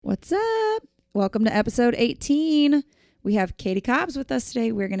What's up? Welcome to episode 18. We have Katie Cobbs with us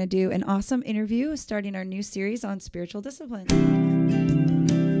today. We're going to do an awesome interview starting our new series on spiritual discipline.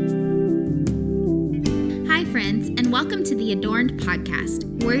 Hi, friends, and welcome to the Adorned Podcast.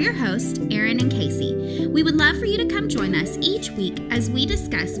 We're your hosts, Erin and Casey. We would love for you to come join us each week as we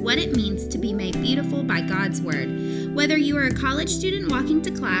discuss what it means to be made beautiful by God's Word. Whether you are a college student walking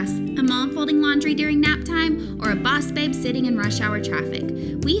to class, a mom folding laundry during nap time, or a boss babe sitting in rush hour traffic,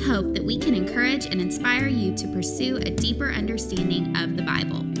 we hope that we can encourage and inspire you to pursue a deeper understanding of the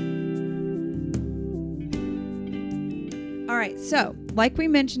Bible. All right, so like we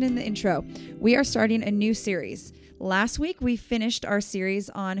mentioned in the intro, we are starting a new series. Last week, we finished our series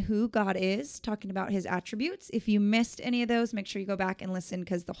on who God is, talking about his attributes. If you missed any of those, make sure you go back and listen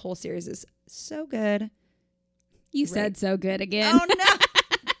because the whole series is so good. You said so good again. Oh, no.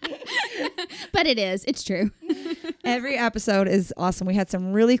 But it is. It's true. Every episode is awesome. We had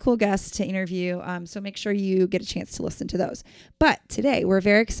some really cool guests to interview, so make sure you get a chance to listen to those. But today, we're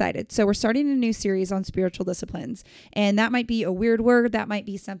very excited. So we're starting a new series on spiritual disciplines, and that might be a weird word. That might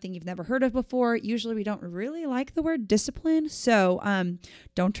be something you've never heard of before. Usually, we don't really like the word discipline, so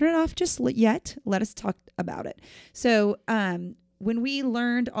don't turn it off just yet. Let us talk about it. So when we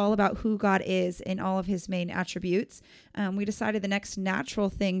learned all about who God is and all of his main attributes, we decided the next natural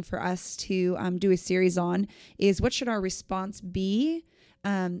thing for us to do a series on is what should our response be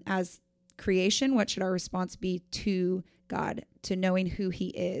as creation? What should our response be to God, to knowing who he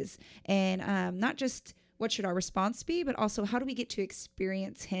is? And not just what should our response be, but also how do we get to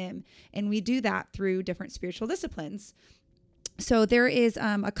experience him? And we do that through different spiritual disciplines. So there is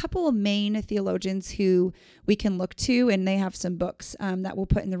a couple of main theologians who we can look to, and they have some books that we'll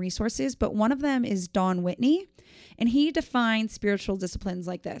put in the resources. But one of them is Don Whitney, and he defines spiritual disciplines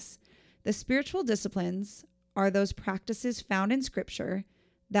like this. The spiritual disciplines are those practices found in Scripture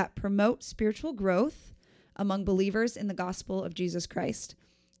that promote spiritual growth among believers in the gospel of Jesus Christ.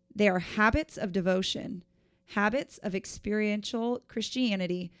 They are habits of devotion, habits of experiential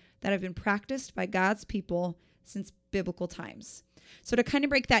Christianity that have been practiced by God's people since biblical times. So to kind of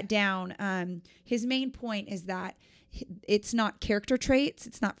break that down, his main point is that it's not character traits,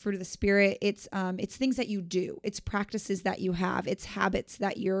 it's not fruit of the Spirit, it's things that you do, it's practices that you have, it's habits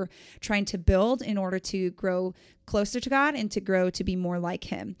that you're trying to build in order to grow closer to God and to grow to be more like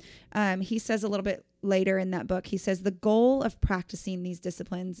him. He says a little bit later in that book, he says the goal of practicing these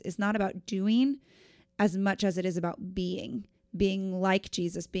disciplines is not about doing as much as it is about being like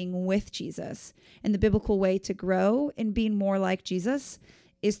Jesus, being with Jesus. And the biblical way to grow in being more like Jesus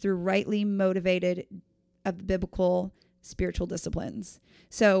is through rightly motivated of the biblical spiritual disciplines.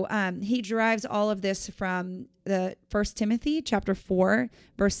 So he derives all of this from the 1 Timothy chapter 4,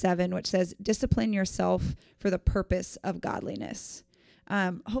 verse 7, which says, discipline yourself for the purpose of godliness.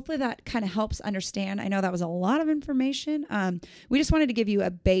 Hopefully that kind of helps understand. I know that was a lot of information. We just wanted to give you a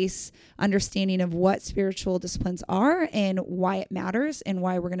base understanding of what spiritual disciplines are and why it matters and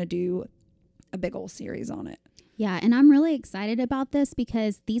why we're going to do a big old series on it. Yeah, and I'm really excited about this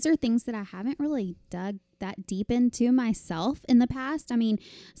because these are things that I haven't really dug that deep into myself in the past. I mean,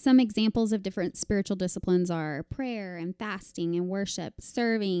 some examples of different spiritual disciplines are prayer and fasting and worship,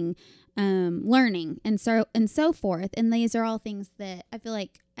 serving, learning, and so forth. And these are all things that I feel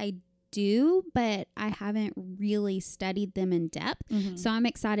like I do, but I haven't really studied them in depth. Mm-hmm. So I'm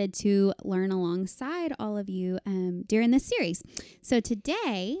excited to learn alongside all of you during this series. So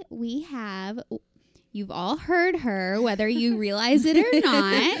today we have... You've all heard her, whether you realize it or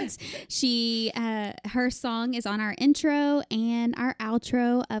not. Her song is on our intro and our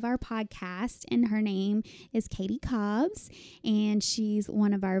outro of our podcast, and her name is Katie Cobbs, and she's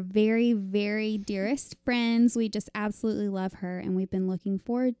one of our very, very dearest friends. We just absolutely love her, and we've been looking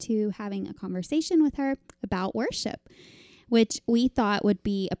forward to having a conversation with her about worship, which we thought would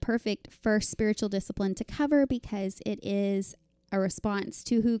be a perfect first spiritual discipline to cover because it is a response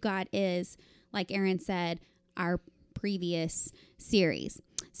to who God is, like Erin said, our previous series.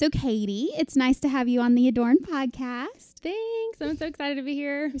 So Katie, it's nice to have you on the Adorned podcast. Thanks. I'm so excited to be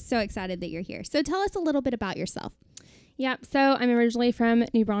here. I'm so excited that you're here. So tell us a little bit about yourself. Yep. So I'm originally from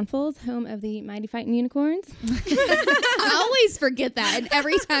New Braunfels, home of the Mighty Fightin' Unicorns. I always forget that, and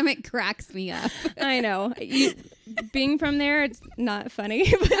every time it cracks me up. I know. Being from there, it's not funny.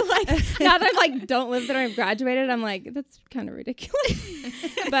 But now that I don't live there, I've graduated, I'm like, that's kind of ridiculous.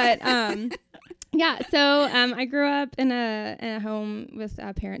 But yeah, so I grew up in a home with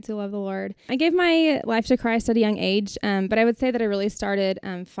parents who love the Lord. I gave my life to Christ at a young age, but I would say that I really started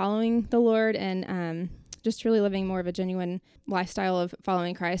following the Lord and just really living more of a genuine lifestyle of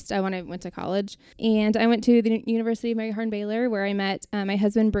following Christ when I went to college. And I went to the University of Mary Hardin Baylor, where I met my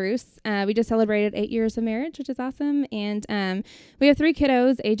husband, Bruce. We just celebrated 8 years of marriage, which is awesome. And we have 3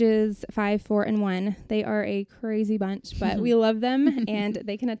 kiddos, ages 5, 4, and 1. They are a crazy bunch, but we love them, and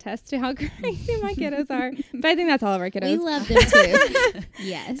they can attest to how crazy my kiddos are. But I think that's all of our kiddos. We love them too.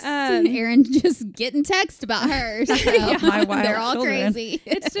 Yes. Erin just getting text about hers. So My wild they're all children. crazy.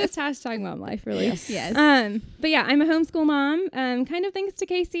 It's just hashtag mom life, really. Yes. But yeah, I'm a homeschool mom. Kind of thanks to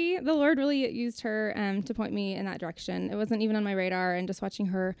Casey, the Lord really used her to point me in that direction. It wasn't even on my radar, and just watching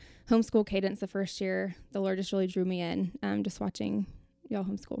her homeschool cadence the first year, the Lord just really drew me in. Just watching y'all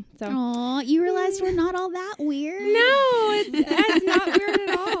homeschool. So. Aw, you realized we're not all that weird? No, it's not weird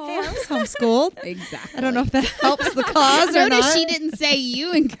at all. Hey, I was homeschooled. Exactly. I don't know if that helps the cause or Notice not. she didn't say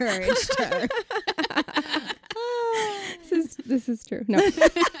you encouraged her. This is true. No.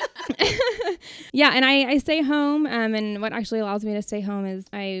 Yeah, and I stay home, and what actually allows me to stay home is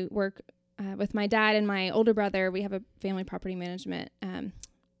I work with my dad and my older brother. We have a family property management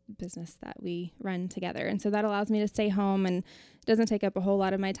business that we run together, and so that allows me to stay home and it doesn't take up a whole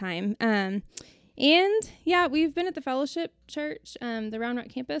lot of my time. And yeah, we've been at the Fellowship Church, the Round Rock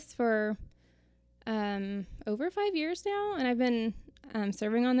campus, for over 5 years now, and I've been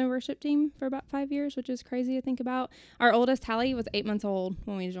serving on the worship team for about 5 years, which is crazy to think about. Our oldest, Hallie, was 8 months old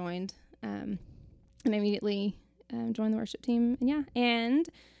when we joined, and I immediately joined the worship team. And yeah, and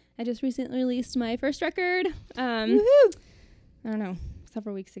I just recently released my first record. I don't know,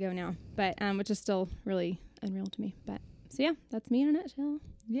 several weeks ago now, but which is still really unreal to me. But so yeah, that's me in a nutshell.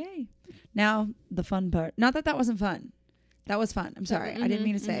 Yay. Now, the fun part. Not that wasn't fun. That was fun. I'm sorry. I didn't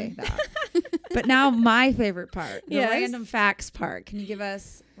mean to say that. But now my favorite part, the random facts part. Can you give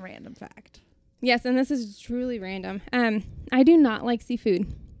us a random fact? Yes, and this is truly random. I do not like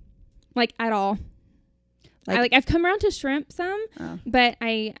seafood, like at all. I've come around to shrimp some, but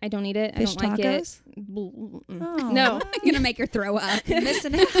I don't eat it. Fish I don't like tacos? it. Oh. No, You're gonna make her throw up.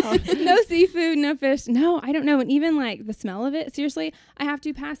 Missing out. no seafood, no fish. No, I don't know. And even like the smell of it, seriously, I have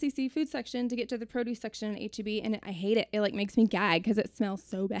to pass the seafood section to get to the produce section at H-E-B, and I hate it. It like makes me gag because it smells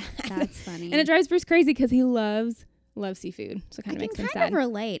so bad. That's funny. And it drives Bruce crazy because he loves seafood, so it kind of makes him kind sad. of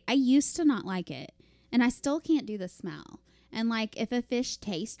relate. I used to not like it, and I still can't do the smell. And like if a fish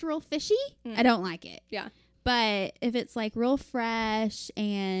tastes real fishy, I don't like it. Yeah. But if it's like real fresh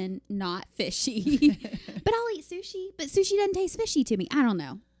and not fishy, but I'll eat sushi. But sushi doesn't taste fishy to me. I don't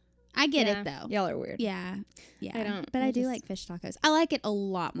know. I get it though. Y'all are weird. Yeah. I don't. But I do like fish tacos. I like it a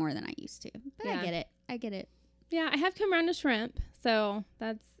lot more than I used to. But Yeah. I get it. Yeah, I have come around to shrimp, so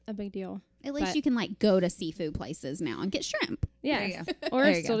that's a big deal. At least But- you can like go to seafood places now and get shrimp. Yes. There Or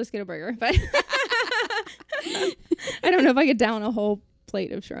There you still go. just get a burger. But I don't know if I could down a whole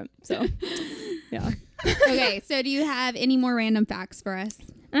plate of shrimp. So, yeah. Okay, so do you have any more random facts for us?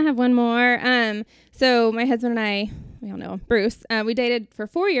 I have one more. So my husband and I, we all know him, Bruce, we dated for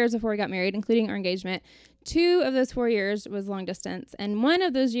 4 years before we got married, including our engagement. 2 of those 4 years was long distance, and 1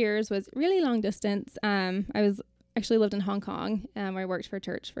 of those years was really long distance. I was actually lived in Hong Kong, where I worked for a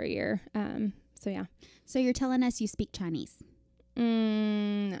church for a year. So yeah. So you're telling us you speak Chinese?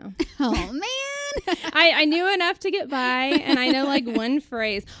 No. Oh man. I knew enough to get by, and I know like one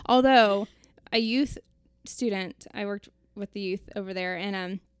phrase. Although a youth student, I worked with the youth over there, and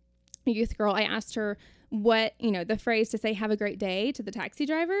a youth girl, I asked her what, the phrase to say "have a great day" to the taxi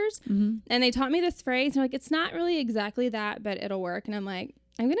drivers, and they taught me this phrase. They're like, it's not really exactly that, but it'll work. And I'm like,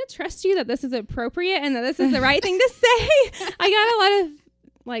 I'm gonna trust you that this is appropriate and that this is the right thing to say. I got a lot of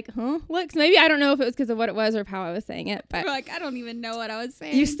looks. Maybe I don't know if it was because of what it was or how I was saying it, but I don't even know what I was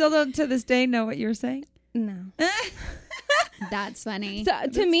saying. You still don't to this day know what you were saying? no. That's funny. So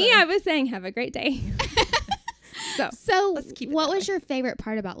to me, I was saying "have a great day." So Let's keep it what that was your favorite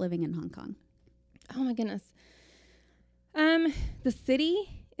part about living in Hong Kong? Oh my goodness. The city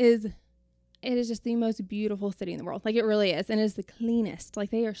is just the most beautiful city in the world. Like it really is. And it is the cleanest. Like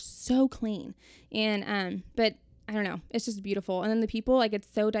they are so clean. And, but I don't know, it's just beautiful. And then the people, like it's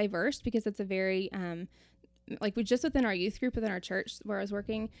so diverse because it's a very, like we just within our youth group, within our church where I was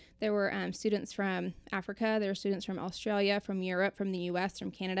working, there were students from Africa, there were students from Australia, from Europe, from the US, from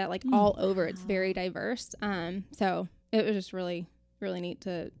Canada, like all over. It's very diverse. So it was just really, really neat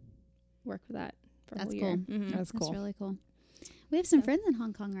to work with that. That's Year. cool. Mm-hmm. That's cool. That's really cool. We have some friends in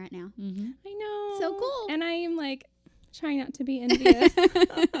Hong Kong right now. Mm-hmm. I know. So cool. And I am like trying not to be envious.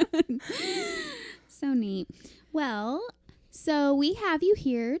 So neat. Well, so we have you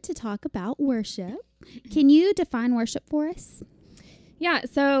here to talk about worship. Can you define worship for us? Yeah.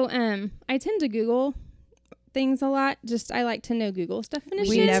 So I tend to Google things a lot. Just I like to know Google's definition.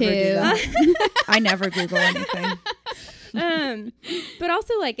 We never do that. I never Google anything. But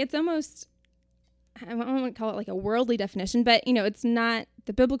also like it's almost, I don't want to call it like a worldly definition, but you know, it's not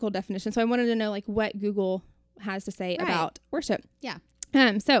the biblical definition. So I wanted to know like what Google has to say about worship. Yeah.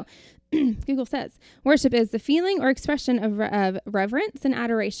 So Google says worship is the feeling or expression of reverence and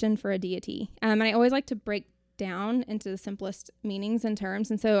adoration for a deity. And I always like to break down into the simplest meanings and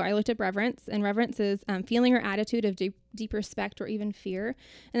terms. And so I looked up reverence, and reverence is feeling or attitude of deep respect or even fear.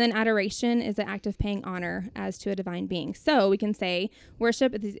 And then adoration is the act of paying honor as to a divine being. So we can say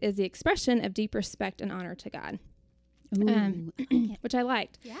worship is the expression of deep respect and honor to God. Which I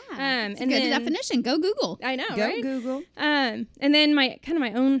liked. Yeah. And good definition. Go Google. I know, Go right? Google. And then my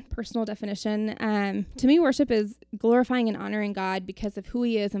own personal definition. To me, worship is glorifying and honoring God because of who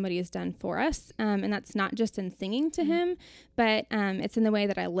He is and what He has done for us. And that's not just in singing to Him, but it's in the way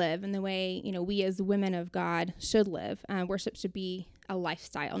that I live, and the way we as women of God should live. Worship should be a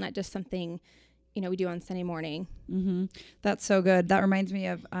lifestyle, not just something we do on Sunday morning. Mm-hmm. That's so good. That reminds me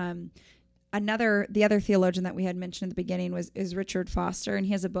of the other theologian that we had mentioned at the beginning is Richard Foster, and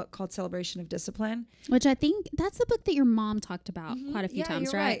he has a book called Celebration of Discipline, which I think that's the book that your mom talked about quite a few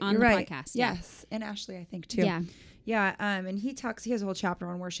times, right? On the podcast. Yes. And Ashley, I think too. Yeah. Yeah. And he has a whole chapter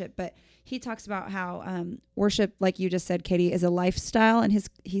on worship, but he talks about how worship, like you just said, Katie, is a lifestyle. And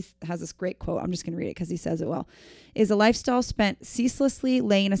he has this great quote. I'm just going to read it because he says it well. Is a lifestyle spent ceaselessly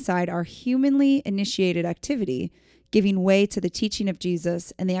laying aside our humanly initiated activity, giving way to the teaching of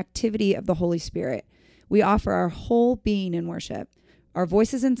Jesus and the activity of the Holy Spirit. We offer our whole being in worship, our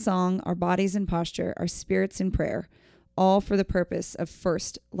voices in song, our bodies in posture, our spirits in prayer, all for the purpose of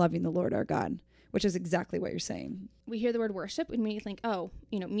first loving the Lord our God, which is exactly what you're saying. We hear the word worship and we think,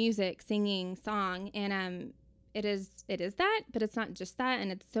 music, singing, song, and it is that, but it's not just that, and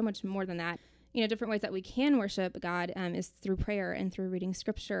it's so much more than that. Different ways that we can worship God is through prayer and through reading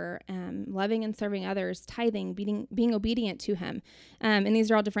scripture, loving and serving others, tithing, being obedient to Him. And these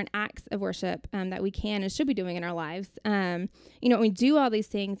are all different acts of worship that we can and should be doing in our lives. We do all these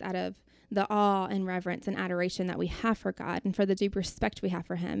things out of the awe and reverence and adoration that we have for God and for the deep respect we have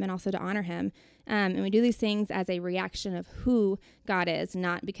for Him, and also to honor Him. And we do these things as a reaction of who God is,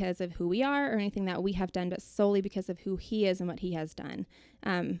 not because of who we are or anything that we have done, but solely because of who He is and what He has done.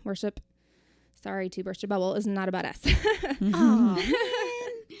 Worship, sorry to burst your bubble, is not about us. Oh, man.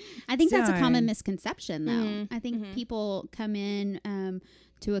 I think that's a common misconception, though. I think people come in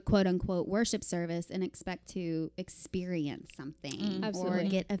to a quote-unquote worship service and expect to experience something or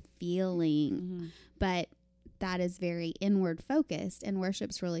get a feeling. But that is very inward focused, and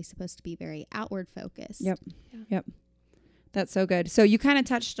worship's really supposed to be very outward focused. Yep. That's so good. So you kind of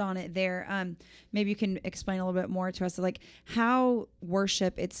touched on it there. Maybe you can explain a little bit more to us, like how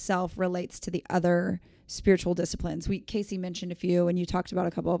worship itself relates to the other spiritual disciplines. Casey mentioned a few, and you talked about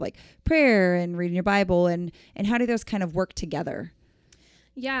a couple of like prayer and reading your Bible, and how do those kind of work together?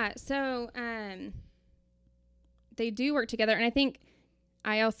 Yeah. So they do work together, and I think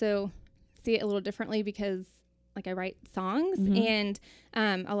I also see it a little differently because like I write songs, and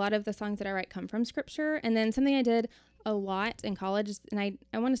a lot of the songs that I write come from scripture. And then something I did a lot in college, and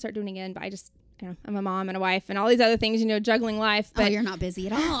I want to start doing again, but I just, I'm a mom and a wife and all these other things, juggling life. But you're not busy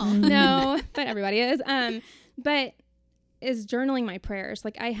at all. No, but everybody is. But is journaling my prayers.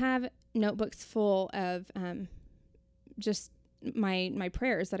 Like I have notebooks full of just my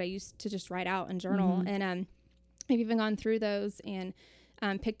prayers that I used to just write out and journal. And I've even gone through those and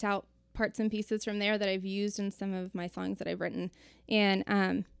picked out parts and pieces from there that I've used in some of my songs that I've written.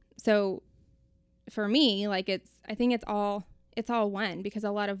 And so for me, like I think it's all one, because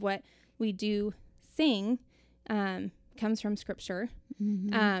a lot of what we do sing comes from scripture.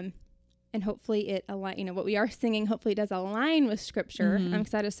 And hopefully it align, what we are singing hopefully does align with scripture,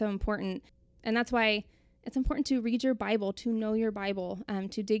 because that is so important. And that's why it's important to read your Bible, to know your Bible,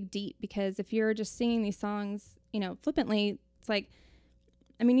 to dig deep, because if you're just singing these songs, flippantly, it's like,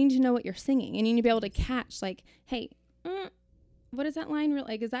 you need to know what you're singing, and you need to be able to catch like, hey, what is that line?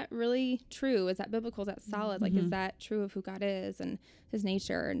 Like, is that really true? Is that biblical? Is that solid? Like, is that true of who God is and His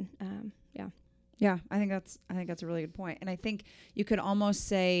nature? And yeah, I think that's a really good point. And I think you could almost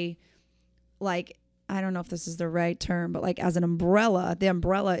say, like, I don't know if this is the right term, but like as an umbrella, the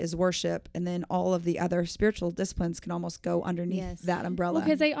umbrella is worship, and then all of the other spiritual disciplines can almost go underneath that umbrella.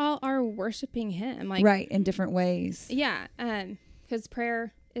 Because they all are worshiping Him, like right, in different ways. Yeah, because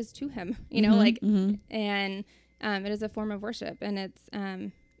prayer is to Him, and it is a form of worship, and it's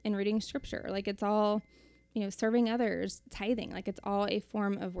in reading scripture, like it's all, serving others, tithing, like it's all a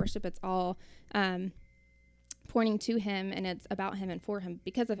form of worship. It's all pointing to Him, and it's about Him and for Him,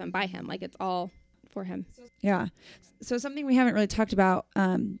 because of Him, by Him. Like it's all for him. Yeah. So something we haven't really talked about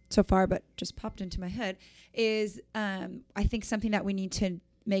so far, but just popped into my head is I think something that we need to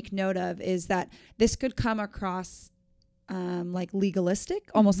make note of is that this could come across like legalistic,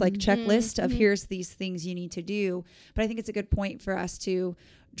 almost like checklist of here's these things you need to do. But I think it's a good point for us to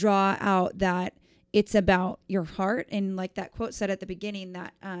draw out that it's about your heart. And like that quote said at the beginning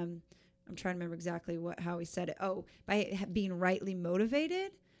that I'm trying to remember exactly how he said it. Oh, by being rightly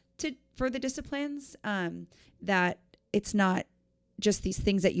motivated for the disciplines, that it's not just these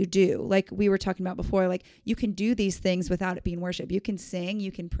things that you do. Like we were talking about before, like you can do these things without it being worship. You can sing,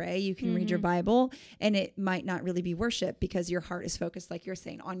 you can pray, you can read your Bible, and it might not really be worship because your heart is focused, like you're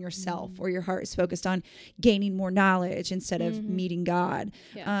saying, on yourself, or your heart is focused on gaining more knowledge instead of meeting God.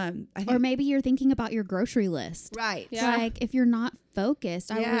 Yeah. I think, Or maybe you're thinking about your grocery list. right. Yeah. Like if you're not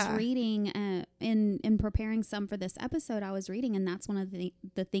focused, I was Yeah. reading in preparing some for this episode, I was reading, and that's one of the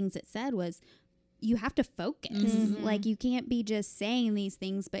things it said was you have to focus. Like you can't be just saying these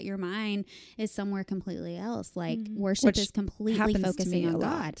things, but your mind is somewhere completely else. Like worship Which is completely happens to focusing me a on lot.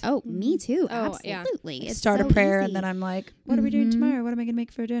 God. Oh, me too. Oh, yeah. Absolutely. It's Start so a prayer easy. and then I'm like, what are we doing tomorrow? What am I going to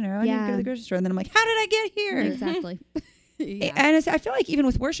make for dinner? I need to go to the grocery store. And then I'm like, how did I get here? Exactly. Yeah. And I feel like even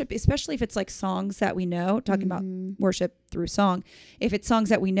with worship, especially if it's like songs that we know, talking about worship through song, if it's songs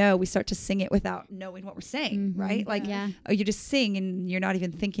that we know, we start to sing it without knowing what we're saying, right? Like, Yeah. oh, you just sing and you're not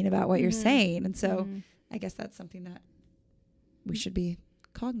even thinking about what you're saying. And so I guess that's something that we should be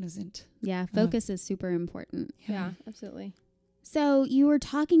cognizant. Yeah. Focus is super important. Yeah, absolutely. So you were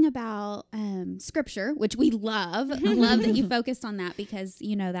talking about scripture, which we love. I love that you focused on that because,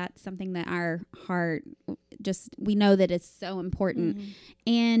 you know, that's something that our heart we know that it's so important.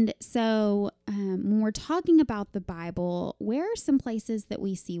 And so when we're talking about the Bible, where are some places that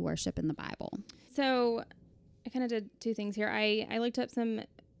we see worship in the Bible? So I kind of did two things here. I looked up some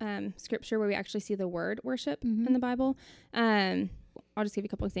scripture where we actually see the word worship in the Bible. I'll just give you a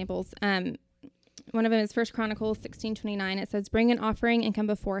couple examples. One of them is 1 Chronicles 16:29. It says, "Bring an offering and come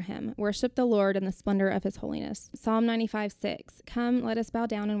before him. Worship the Lord in the splendor of his holiness." Psalm 95:6. "Come, let us bow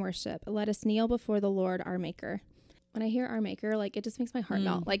down and worship. Let us kneel before the Lord our Maker." When I hear our Maker, like it just makes my heart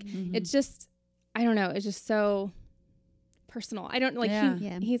melt. Like it's just, I don't know. It's just so personal. I don't like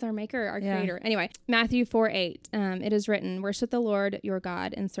he's our Maker, our Creator. Anyway, Matthew 4:8. It is written, "Worship the Lord your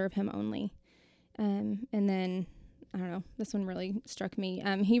God and serve him only." And then I don't know, this one really struck me.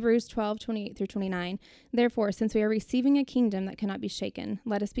 Hebrews 12:28-29. "Therefore, since we are receiving a kingdom that cannot be shaken,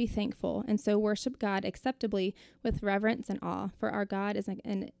 let us be thankful and so worship God acceptably with reverence and awe, for our God is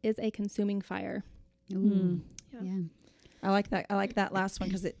a consuming fire." Ooh. Yeah. I like that. I like that last one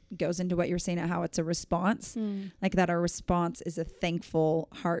because it goes into what you're saying, how it's a response, like that our response is a thankful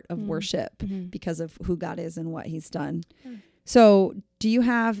heart of worship because of who God is and what he's done. So do you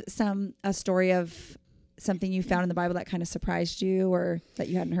have a story of something you found in the Bible that kind of surprised you or that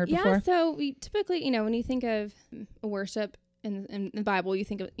you hadn't heard before? Yeah, so we typically, when you think of worship in the Bible, you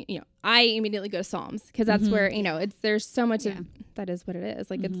think of, I immediately go to Psalms because that's where, there's so much of that is what it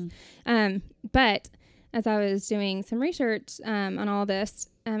is. Like it's, but as I was doing some research on all this,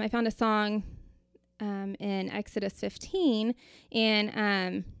 I found a song in Exodus 15,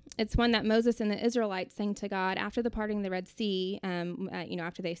 and it's one that Moses and the Israelites sang to God after the parting of the Red Sea,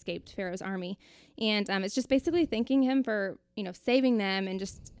 after they escaped Pharaoh's army. And it's just basically thanking him for, saving them and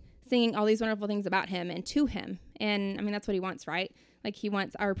just singing all these wonderful things about him and to him. And I mean, that's what he wants, right? Like he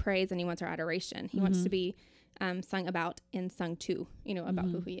wants our praise and he wants our adoration. He wants to be sung about and sung to, about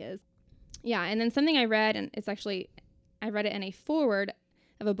who he is. Yeah. And then something I read, and I read it in a foreword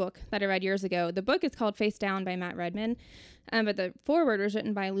of a book that I read years ago. The book is called Face Down by Matt Redman, but the foreword was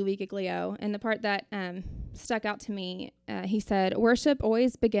written by Louis Giglio. And the part that stuck out to me, he said, "Worship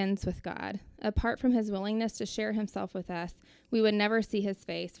always begins with God. Apart from his willingness to share himself with us, we would never see his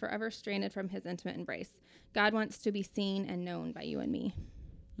face, forever stranded from his intimate embrace. God wants to be seen and known by you and me."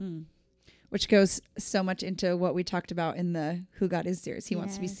 Which goes so much into what we talked about in the Who God Is series. He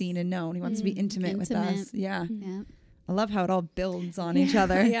wants to be seen and known. He wants to be intimate with us. Yeah. I love how it all builds on each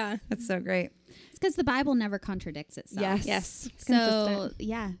other. Yeah. That's so great. It's because the Bible never contradicts itself. Yes. So,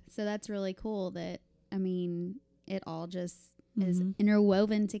 so that's really cool that, it all just is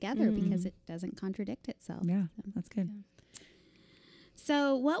interwoven together because it doesn't contradict itself. Yeah, that's good.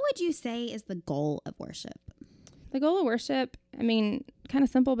 So what would you say is the goal of worship? The goal of worship, kind of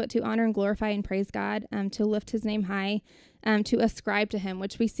simple, but to honor and glorify and praise God, to lift his name high, to ascribe to him,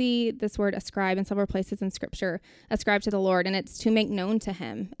 which we see this word ascribe in several places in scripture, ascribe to the Lord, and it's to make known to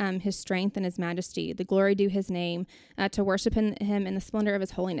him his strength and his majesty, the glory due his name, to worship him in the splendor of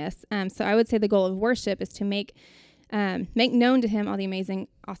his holiness. So I would say the goal of worship is to make make known to him all the amazing,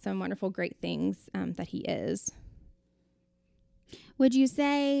 awesome, wonderful, great things that he is. Would you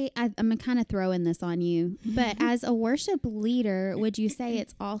say, I'm going to kind of throw in this on you, but as a worship leader, would you say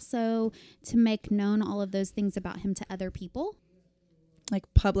it's also to make known all of those things about him to other people?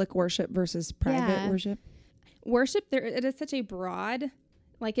 Like public worship versus private worship? Worship, it is such a broad,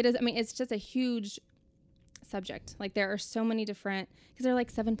 like it is, I mean, it's just a huge subject. Like there are so many different, because there are like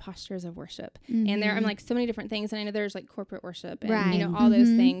 7 postures of worship, and there are like so many different things. And I know there's like corporate worship and, you know, all those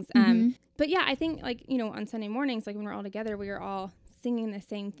things. But yeah, I think like, you know, on Sunday mornings, like when we're all together, we are all singing the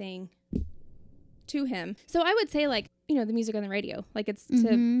same thing to him. So I would say like, you know, the music on the radio, like it's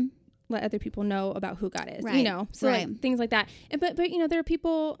to let other people know about who God is, you know, so like things like that. And, but, you know, there are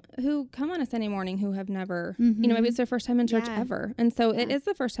people who come on a Sunday morning who have never, you know, maybe it's their first time in church ever. And so it is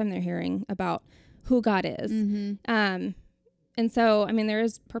the first time they're hearing about who God is. And so, I mean, there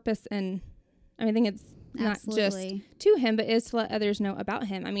is purpose in, I mean, I think it's not just to him, but is to let others know about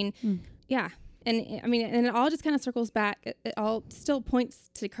him. I mean, yeah. And I mean, and it all just kind of circles back. It all still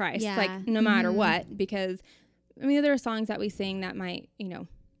points to Christ, like no matter what, because I mean, there are songs that we sing that might, you know,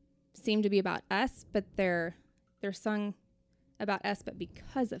 seem to be about us, but they're sung about us, but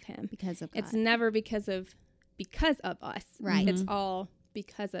because of him, because of God. It's never because of us. Right. It's all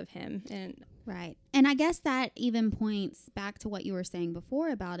because of him. And right. And I guess that even points back to what you were saying before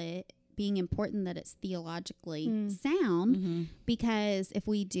about it being important that it's theologically sound, because if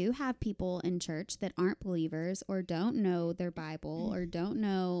we do have people in church that aren't believers or don't know their Bible or don't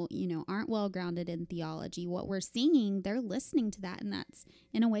know, you know, aren't well grounded in theology, what we're singing, they're listening to that, and that's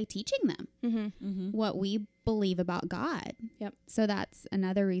in a way teaching them what we believe about God. Yep. So that's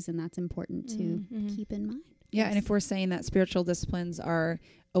another reason that's important to keep in mind. Yeah, and if we're saying that spiritual disciplines are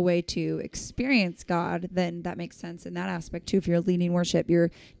a way to experience God, then that makes sense in that aspect too. If you're leading worship, you're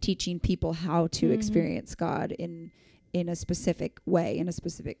teaching people how to experience God in a specific way, in a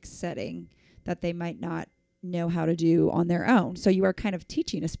specific setting that they might not know how to do on their own. So you are kind of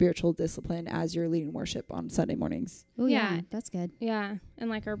teaching a spiritual discipline as you're leading worship on Sunday mornings. Oh yeah, that's good. Yeah, and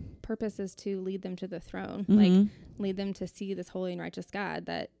like our purpose is to lead them to the throne, like lead them to see this holy and righteous God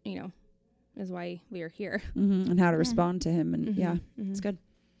that, you know, is why we are here. And how to respond to him. And it's good.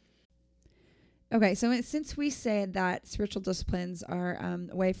 Okay, so since we said that spiritual disciplines are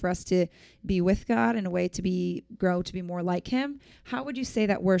a way for us to be with God and a way to grow to be more like him, how would you say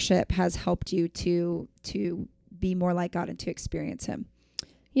that worship has helped you to be more like God and to experience him?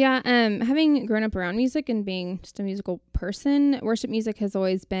 Yeah, having grown up around music and being just a musical person, worship music has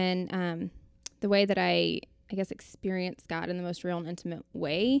always been the way that I guess experience God in the most real and intimate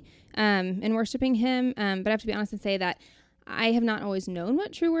way in worshiping him. But I have to be honest and say that I have not always known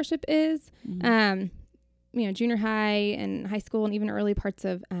what true worship is. You know, junior high and high school and even early parts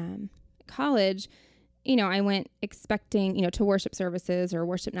of college, you know, I went expecting, you know, to worship services or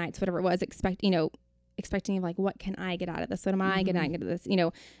worship nights, whatever it was, expecting like, what can I get out of this? What am I getting out of this? You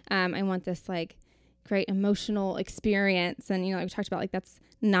know, I want this like great emotional experience. And, you know, like we talked about, like, that's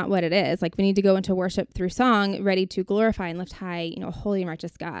not what it is. Like, we need to go into worship through song, ready to glorify and lift high, you know, holy and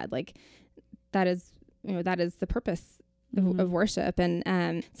righteous God. Like, that is the purpose of worship.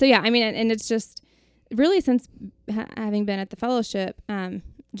 And so, yeah, I mean, and it's just really since having been at the fellowship,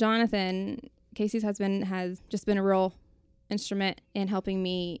 Jonathan, Casey's husband, has just been a real instrument in helping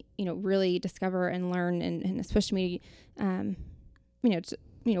me, you know, really discover and learn and has pushed me,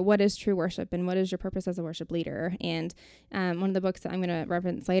 what is true worship and what is your purpose as a worship leader. And one of the books that I'm going to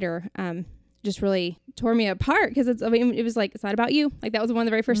reference later just really tore me apart because it was like, it's not about you. Like, that was one of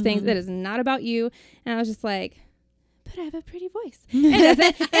the very first things. That is not about you. And I was just like, but I have a pretty voice.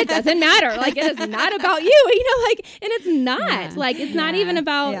 It doesn't matter. Like, it is not about you, you know, like, and it's not like, it's not even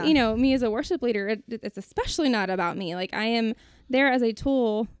about, you know, me as a worship leader. It's especially not about me. Like, I am there as a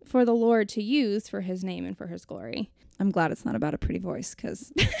tool for the Lord to use for his name and for his glory. I'm glad it's not about a pretty voice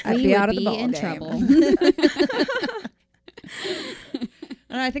because I'd be out of the ball in game. trouble.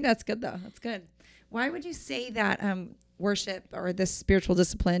 I think that's good though. That's good. Why would you say that worship or this spiritual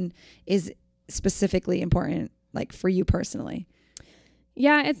discipline is specifically important, like, for you personally?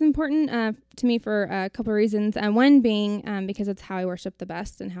 Yeah, it's important to me for a couple of reasons. One being because it's how I worship the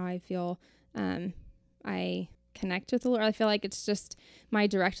best and how I feel I connect with the Lord. I feel like it's just my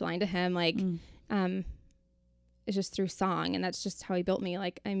direct line to him. Like, it's just through song, and that's just how he built me.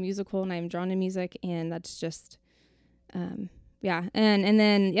 Like, I'm musical and I'm drawn to music, and that's just, yeah. And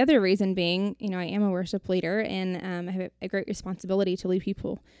then the other reason being, you know, I am a worship leader, and I have a great responsibility to lead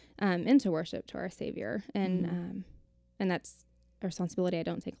people into worship to our Savior. And that's a responsibility I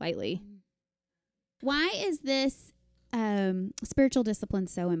don't take lightly. Why is this spiritual discipline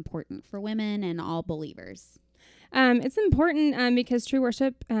so important for women and all believers? It's important because true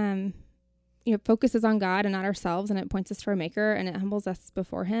worship, focuses on God and not ourselves, and it points us to our Maker, and it humbles us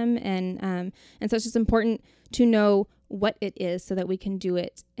before Him, and so it's just important to know what it is so that we can do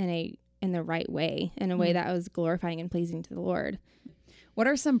it in the right way, in a way that was glorifying and pleasing to the Lord. What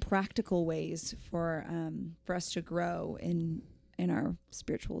are some practical ways for us to grow in our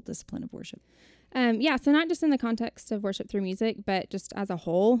spiritual discipline of worship? So not just in the context of worship through music, but just as a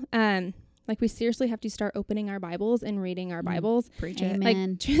whole. We seriously have to start opening our Bibles and reading our Bibles. Preach it.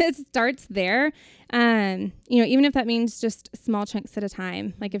 Amen. It starts there. Even if that means just small chunks at a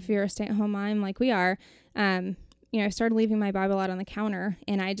time. Like if you're a stay-at-home mom like we are, I started leaving my Bible out on the counter,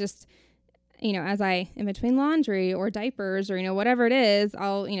 and I just, as I in between laundry or diapers or, whatever it is,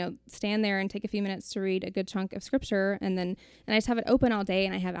 I'll, stand there and take a few minutes to read a good chunk of scripture. And I just have it open all day,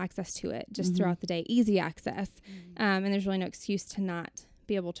 and I have access to it just throughout the day, easy access. And there's really no excuse to not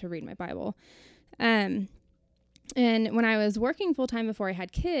be able to read my Bible. And when I was working full time before I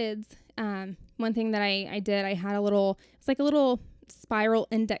had kids, one thing that I did, I had it's like a little spiral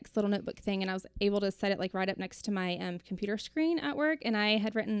index little notebook thing, and I was able to set it right up next to my computer screen at work. And I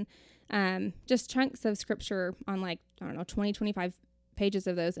had written just chunks of scripture on 20, 25 pages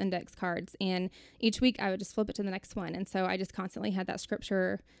of those index cards. And each week I would just flip it to the next one. And so I just constantly had that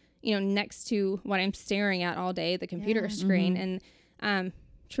scripture, next to what I'm staring at all day, the computer screen. And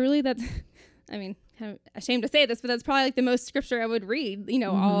truly that's, kind of ashamed to say this, but that's probably the most scripture I would read,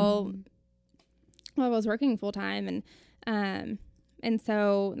 all while I was working full time. And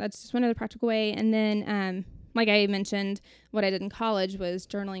so that's just one other practical way. And then, like I mentioned, what I did in college was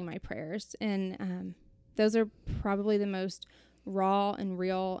journaling my prayers. And those are probably the most raw and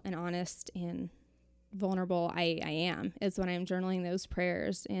real and honest and vulnerable I am, is when I'm journaling those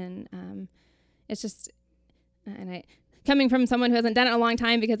prayers. And it's just, coming from someone who hasn't done it in a long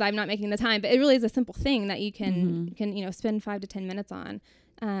time, because I'm not making the time, but it really is a simple thing that you can spend 5 to 10 minutes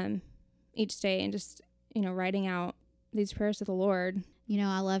on each day, and just, writing out these prayers to the Lord.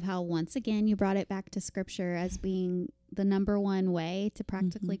 I love how once again you brought it back to scripture as being the number one way to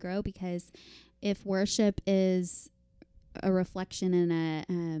practically grow, because if worship is a reflection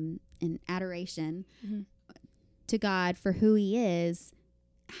and an adoration to God for who He is,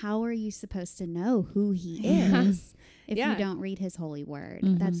 how are you supposed to know who He is if you don't read His holy word?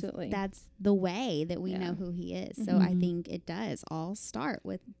 Absolutely. That's the way that we know who He is. So I think it does all start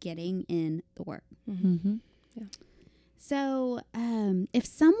with getting in the Word. Yeah. So if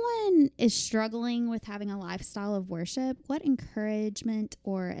someone is struggling with having a lifestyle of worship, what encouragement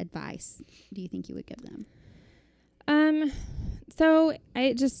or advice do you think you would give them? So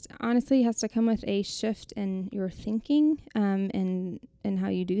it just honestly has to come with a shift in your thinking, and how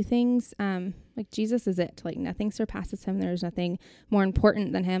you do things. Jesus is it. Nothing surpasses Him. There's nothing more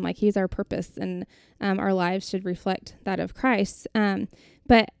important than Him. He's our purpose, and our lives should reflect that of Christ.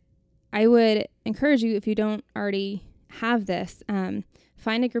 But I would encourage you, if you don't already have this,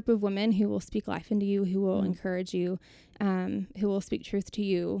 find a group of women who will speak life into you, who will encourage you, who will speak truth to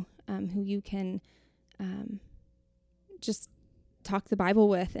you, who you can just talk the Bible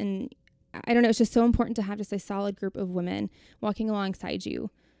with. And I don't know, it's just so important to have just a solid group of women walking alongside you.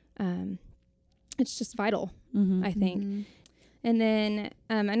 It's just vital, I think. And then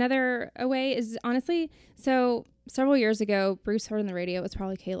another way is, honestly, so several years ago, Bruce heard on the radio, it was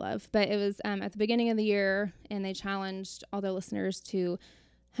probably K-Love, but it was at the beginning of the year, and they challenged all their listeners to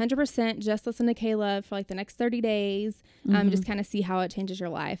 100% just listen to K-Love for the next 30 days, just kind of see how it changes your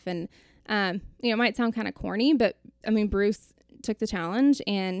life. And it might sound kind of corny, but Bruce took the challenge,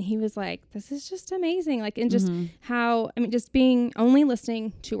 and he was like, this is just amazing. And just how, just being only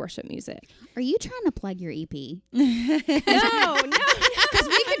listening to worship music. Are you trying to plug your EP? No. Because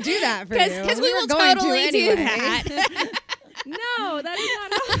we could do that for you. Because we will totally do that. No, that is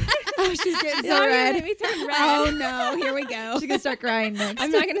not. Oh, she's getting so red. Make me turn red. Oh no, here we go. She's gonna start crying next. I'm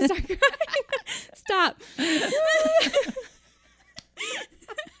not gonna start crying. Stop.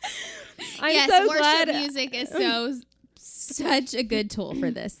 I'm so worship glad. Music is such a good tool for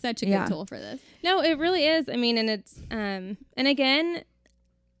this. Such a good tool for this. No, it really is. And it's and again,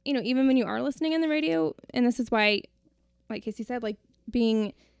 even when you are listening in the radio, and this is why, like Casey said,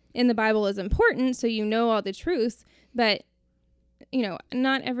 being in the Bible is important, so all the truths, but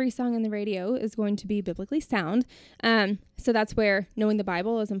not every song in the radio is going to be biblically sound. So that's where knowing the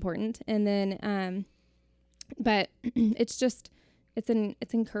Bible is important. And then but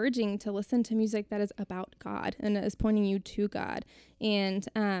it's encouraging to listen to music that is about God and is pointing you to God. And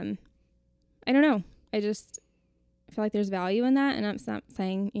I don't know, I just feel like there's value in that. And I'm not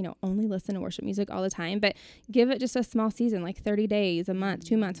saying, only listen to worship music all the time, but give it just a small season, like 30 days, a month,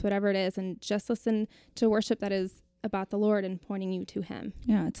 2 months, whatever it is. And just listen to worship that is about the Lord and pointing you to him.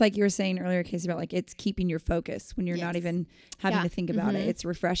 Yeah. It's like you were saying earlier, Casey, about like, it's keeping your focus when you're not even having to think about it. It's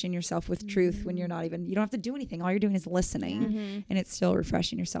refreshing yourself with truth when you're not even, you don't have to do anything. All you're doing is listening and it's still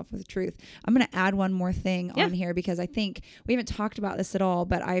refreshing yourself with truth. I'm going to add one more thing on here because I think we haven't talked about this at all,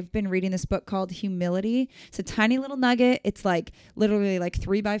 but I've been reading this book called Humility. It's a tiny little nugget. It's like literally like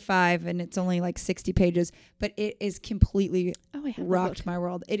 3x5 and it's only like 60 pages, but it is completely rocked my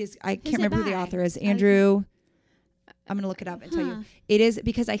world. It is, I can't remember who the author is. Andrew. I'm going to look it up and tell you. It is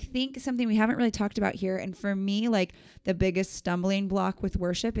because I think something we haven't really talked about here. And for me, like the biggest stumbling block with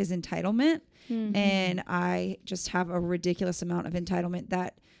worship is entitlement. And I just have a ridiculous amount of entitlement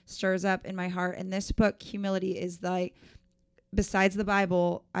that stirs up in my heart. And this book, Humility, is like, besides the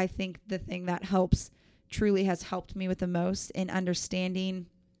Bible, I think the thing that truly has helped me with the most in understanding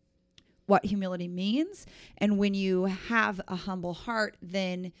what humility means. And when you have a humble heart,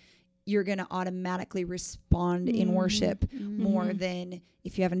 then you're going to automatically respond in worship more than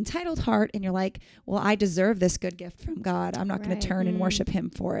if you have an entitled heart and you're like, well, I deserve this good gift from God. I'm not going to turn and worship him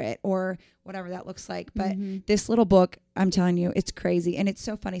for it, or whatever that looks like. But this little book, I'm telling you, it's crazy. And it's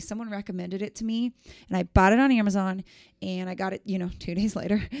so funny. Someone recommended it to me and I bought it on Amazon and I got it, 2 days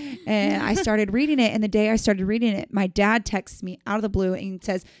later, and I started reading it. And the day I started reading it, my dad texts me out of the blue and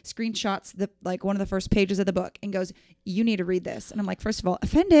says, screenshots one of the first pages of the book and goes, you need to read this. And I'm like, first of all,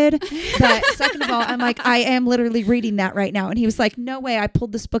 offended. But second of all, I'm like, I am literally reading that right now. And he was like, no way. I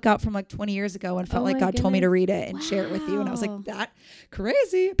pulled this book out from like 20 years ago and felt like God told me to read it and share it with you. And I was like, that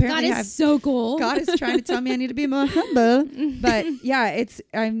crazy. Apparently God is so cool. God is trying to tell me I need to be more humble. But yeah,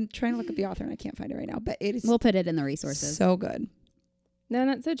 I'm trying to look up the author and I can't find it right now, but it is. We'll put it in the resources. So good. No,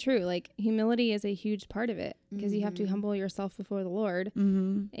 that's so true. Like humility is a huge part of it because you have to humble yourself before the Lord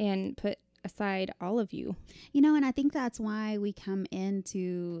and put aside all of you. And I think that's why we come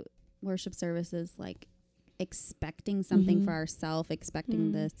into worship services like expecting something for ourselves,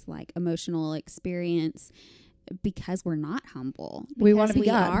 expecting this like emotional experience, because we're not humble. We want to be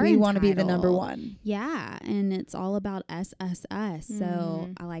God. We want to be the number one. Yeah. And it's all about us. So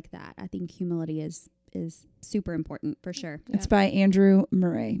I like that. I think humility is super important for sure. It's by Andrew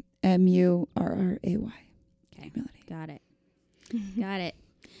Murray, Murray. Okay. Humility. Got it.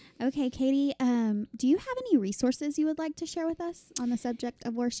 Okay, Katie, do you have any resources you would like to share with us on the subject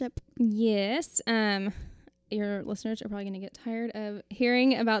of worship? Yes. Your listeners are probably going to get tired of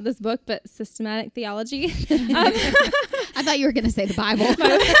hearing about this book, but Systematic Theology. I thought you were going to say the Bible.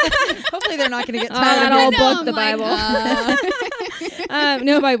 Hopefully they're not going to get tired of that whole book, the Bible.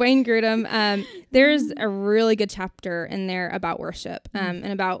 No, by Wayne Grudem. There's a really good chapter in there about worship and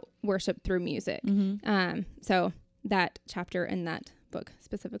about worship through music. So that chapter in that book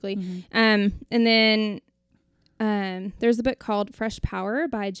specifically. And then there's a book called Fresh Power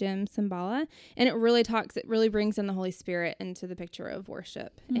by Jim Cymbala, and it really brings in the Holy Spirit into the picture of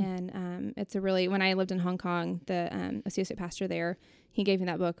worship. And it's when I lived in Hong Kong, the associate pastor there, he gave me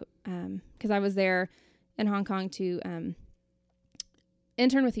that book because I was there in Hong Kong to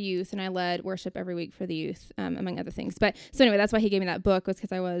intern with the youth, and I led worship every week for the youth, among other things. But so anyway, that's why he gave me that book, was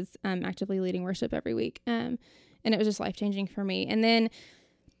because I was actively leading worship every week. And it was just life-changing for me. And then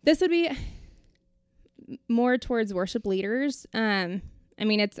this would be more towards worship leaders.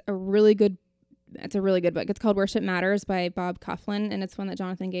 It's a really good book. It's called Worship Matters by Bob Coughlin, and it's one that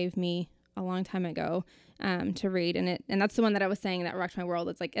Jonathan gave me a long time ago to read. And that's the one that I was saying that rocked my world.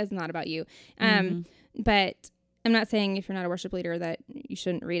 It's like, it's not about you. But I'm not saying if you're not a worship leader that you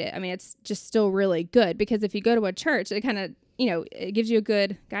shouldn't read it. I mean, it's just still really good, because if you go to a church, it kind of, it gives you a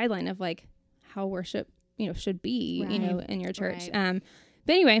good guideline of like how worship, should be, in your church. But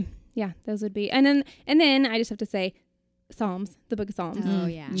anyway, yeah, those would be. And then I just have to say Psalms, the book of Psalms. Oh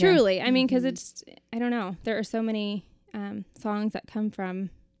yeah. Truly. I mean, cause it's, I don't know, there are so many songs that come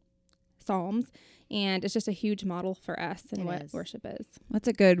from Psalms, and it's just a huge model for us and what worship is. That's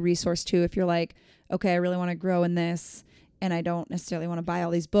a good resource too. If you're like, okay, I really want to grow in this, and I don't necessarily want to buy all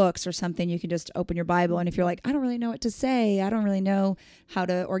these books or something, you can just open your Bible. And if you're like, I don't really know what to say, I don't really know how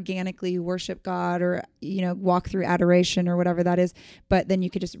to organically worship God, or, walk through adoration or whatever that is, but then you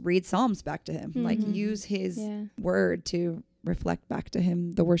could just read Psalms back to him, like use his word to reflect back to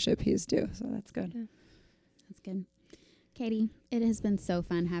him the worship he is due. So that's good. Yeah. That's good. Katie, it has been so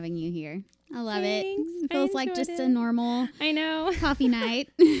fun having you here. I love it. It feels like just a normal coffee night.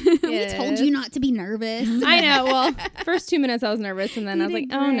 We told you not to be nervous. I know. Well, first 2 minutes I was nervous, and then I was like,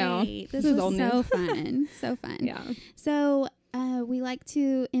 oh no, this is old news. So fun. So fun. Yeah. So We like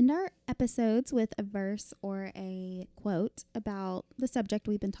to end our episodes with a verse or a quote about the subject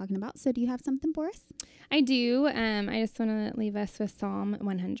we've been talking about. So do you have something for us? I do. I just want to leave us with Psalm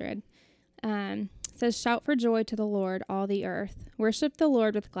 100. It says, "Shout for joy to the Lord, all the earth. Worship the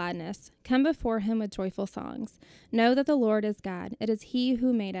Lord with gladness. Come before him with joyful songs. Know that the Lord is God. It is he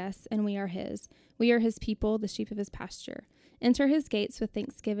who made us, and we are his. We are his people, the sheep of his pasture. Enter his gates with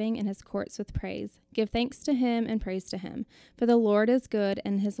thanksgiving and his courts with praise. Give thanks to him and praise to him. For the Lord is good,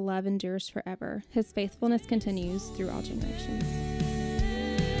 and his love endures forever. His faithfulness continues through all generations."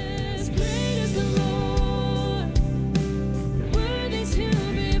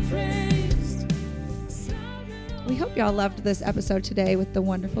 We hope y'all loved this episode today with the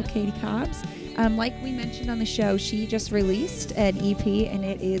wonderful Katie Cobbs. Like we mentioned on the show, she just released an EP, and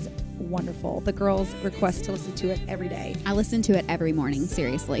it is wonderful. The girls request to listen to it every day. I listen to it every morning,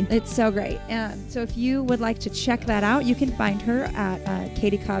 seriously. It's so great. So if you would like to check that out, you can find her at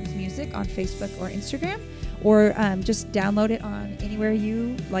Katie Cobbs Music on Facebook or Instagram, or just download it on anywhere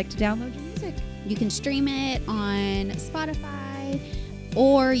you like to download your music. You can stream it on Spotify,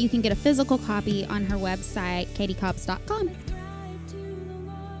 or you can get a physical copy on her website, katiecobbs.com.